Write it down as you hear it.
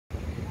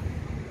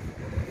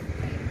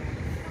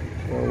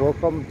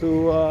Welcome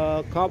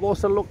to Cabo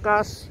San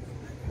Lucas.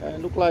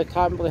 Look like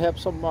time to have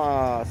some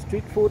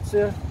street foods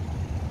here.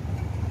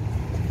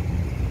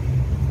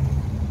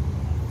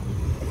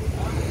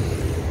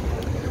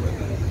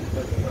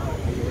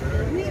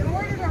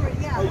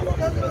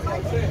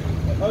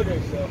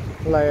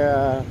 Like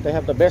they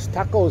have the best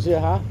tacos here,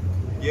 huh?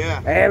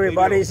 Yeah.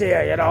 Everybody's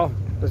here, you know.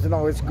 Just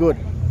know it's good.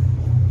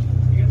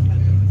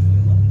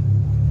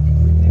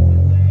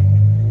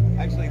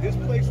 Actually, this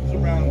place was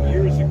around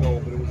years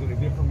ago, but it was in a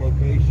different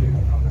location,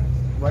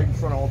 right in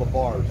front of all the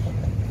bars.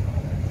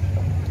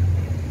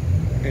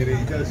 And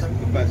he does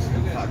the best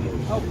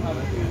tacos.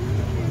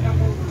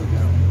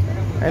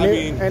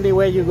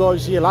 Anywhere you go, you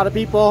see a lot of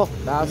people.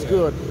 That's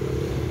good.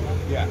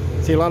 Yeah.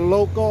 See a lot of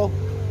local.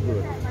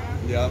 Good.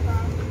 Yeah.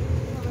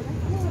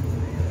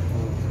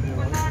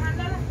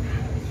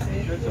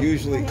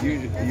 Usually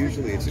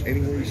it's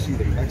anywhere you see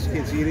the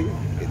Mexicans eating,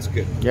 it's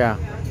good. Yeah.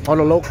 All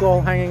the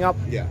local hanging up.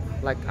 Yeah.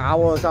 Like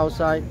hours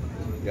outside.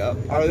 Yeah.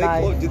 Are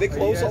they did they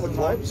close all the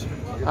clubs?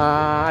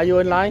 Are you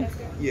in line?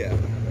 Yeah.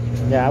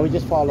 Yeah, we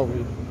just follow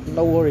you.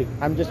 No worry.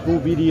 I'm just do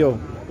video.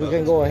 You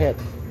can go ahead.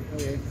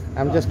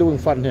 I'm just doing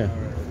fun here.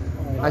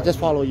 I just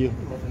follow you.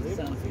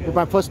 It's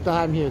my first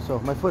time here, so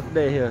my first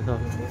day here, so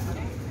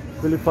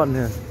really fun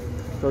here.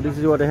 So this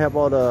is where they have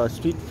all the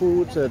street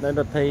foods and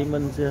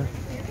entertainments here.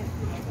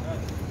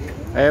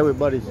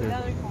 Everybody's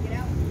here.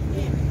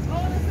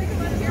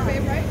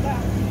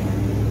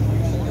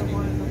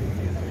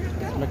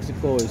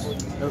 Mexico is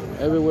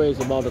everywhere is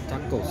about the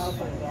tacos.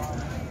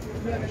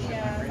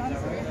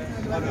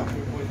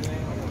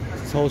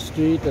 This whole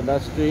street and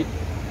that street,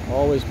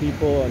 always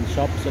people and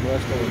shops and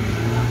restaurants.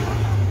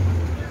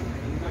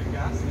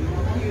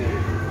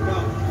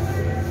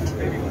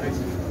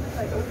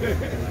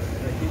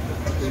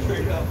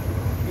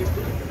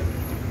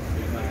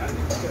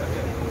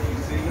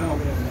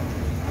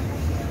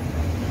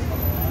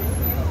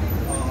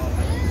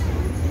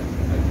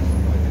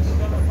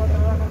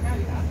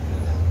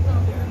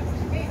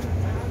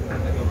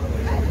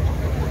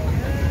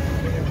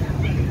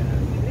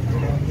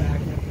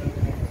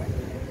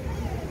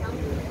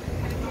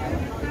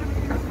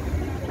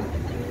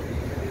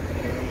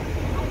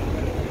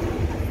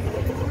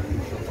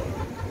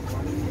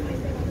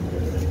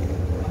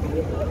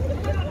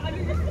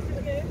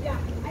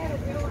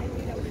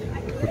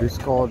 This is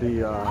called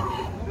the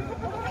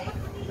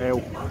El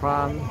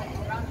Gran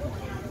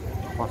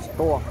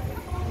Pastor,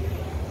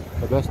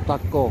 the best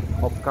taco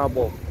of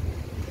Cabo.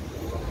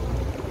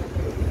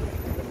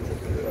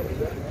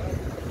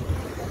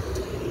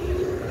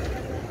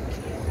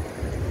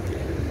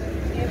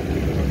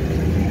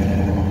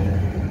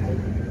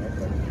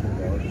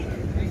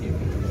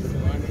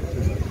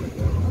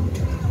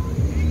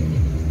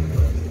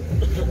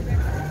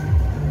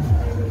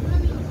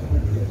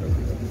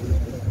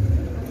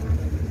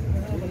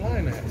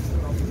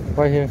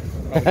 Right here.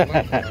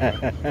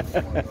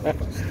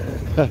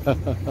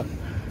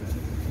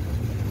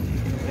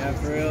 Yeah,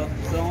 for real.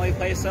 It's the only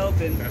place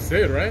open. That's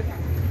it, right?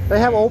 They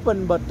have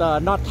open, but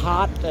not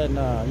hot and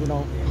you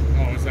know.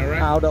 Oh, is that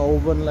right? Out the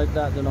oven like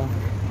that, you know.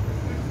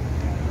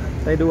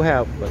 They do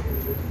have, but.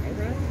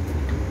 Okay.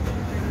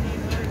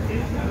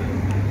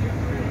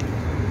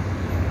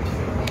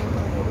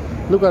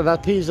 Look at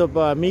that piece of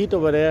meat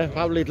over there.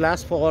 Probably it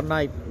lasts for all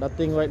night. That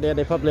thing right there,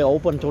 they probably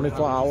open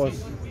 24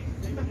 hours.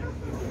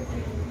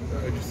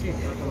 What'd you see?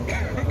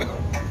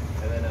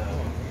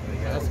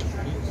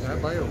 Can I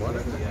buy your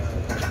water?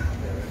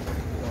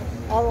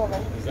 All of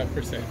them. Is that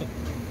for sale?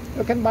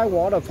 You can buy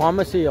water.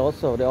 Pharmacy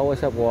also, they always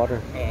have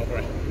water. Oh,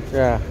 right.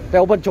 Yeah, they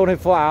open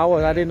 24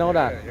 hours. I didn't know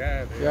that.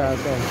 Yeah. Yeah,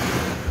 so.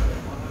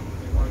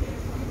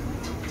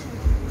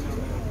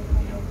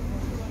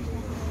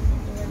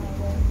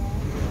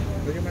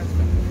 Look at my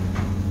stuff.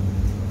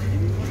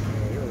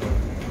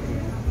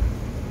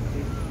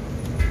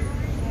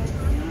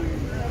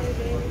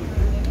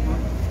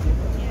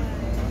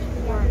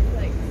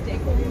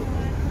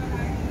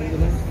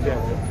 Yeah.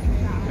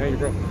 Hey,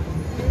 bro. I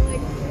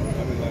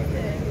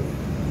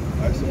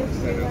just want to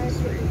stand on the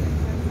street.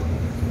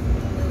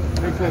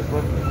 Make sense, bro.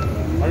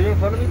 Are you in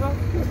front of me, bro?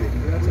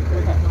 That's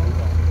okay.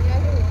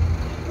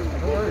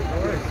 No worries, no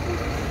worries.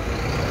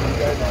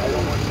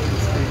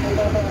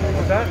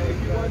 What's that? If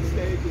you want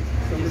steak,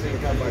 somebody can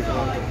come by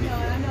phone.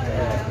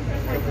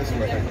 Go this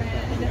way.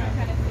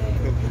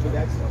 Go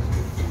that's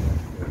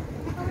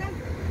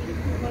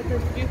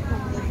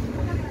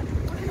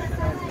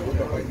we'll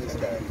go like this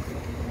guy.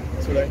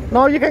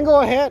 No, you can go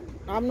ahead.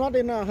 I'm not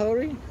in a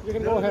hurry. You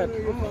can go ahead.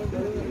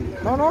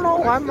 No.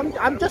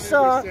 I'm just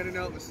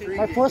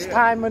my first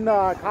time in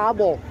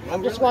Cabo. I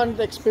just want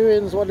to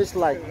experience what it's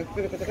like.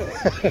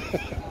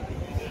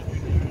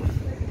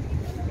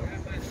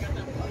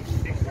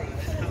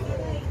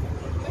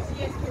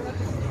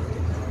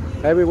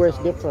 Everywhere is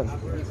different.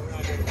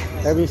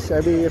 Every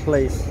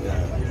place.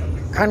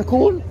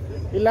 Cancun,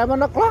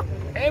 11 o'clock.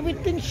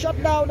 Everything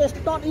shut down. There's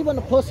not even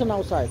a person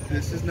outside.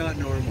 This is not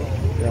normal.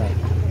 Yeah.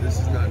 This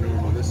is not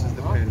normal. This is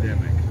the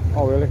pandemic.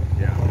 Oh, really?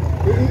 Yeah.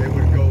 They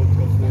would go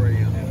till 4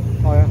 a.m.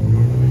 Oh, yeah. We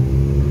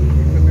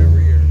come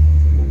every year.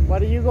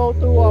 go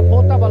to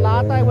Porta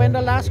Balata. I went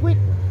there last week.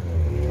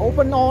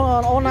 Open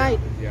all night.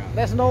 Yeah.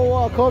 There's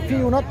no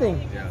curfew, nothing.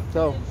 Yeah.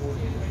 So.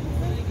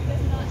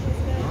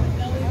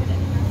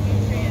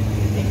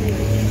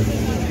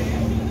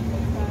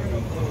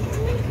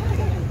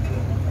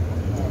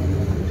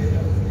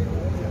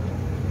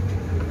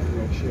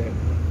 Shit.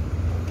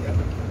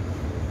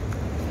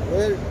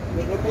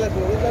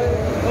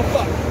 Oh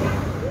fuck.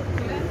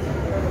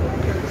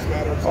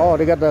 Oh,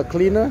 they got the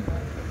cleaner.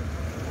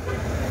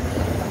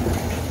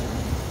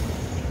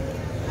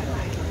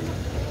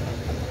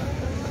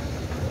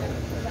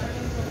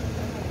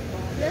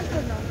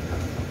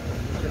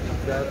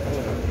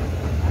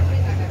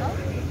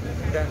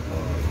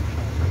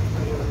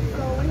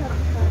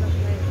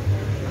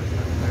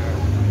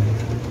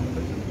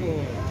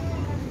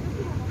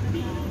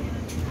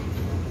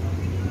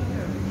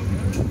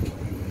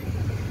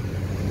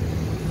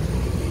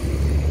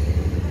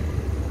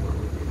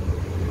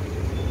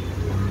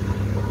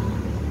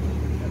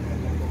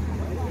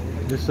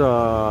 This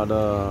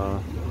the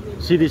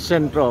city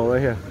central right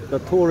here, the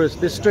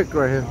tourist district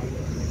right here.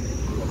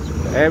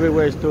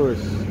 Everywhere is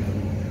tourists.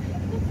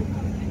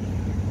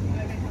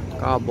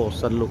 Cabo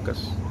San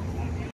Lucas.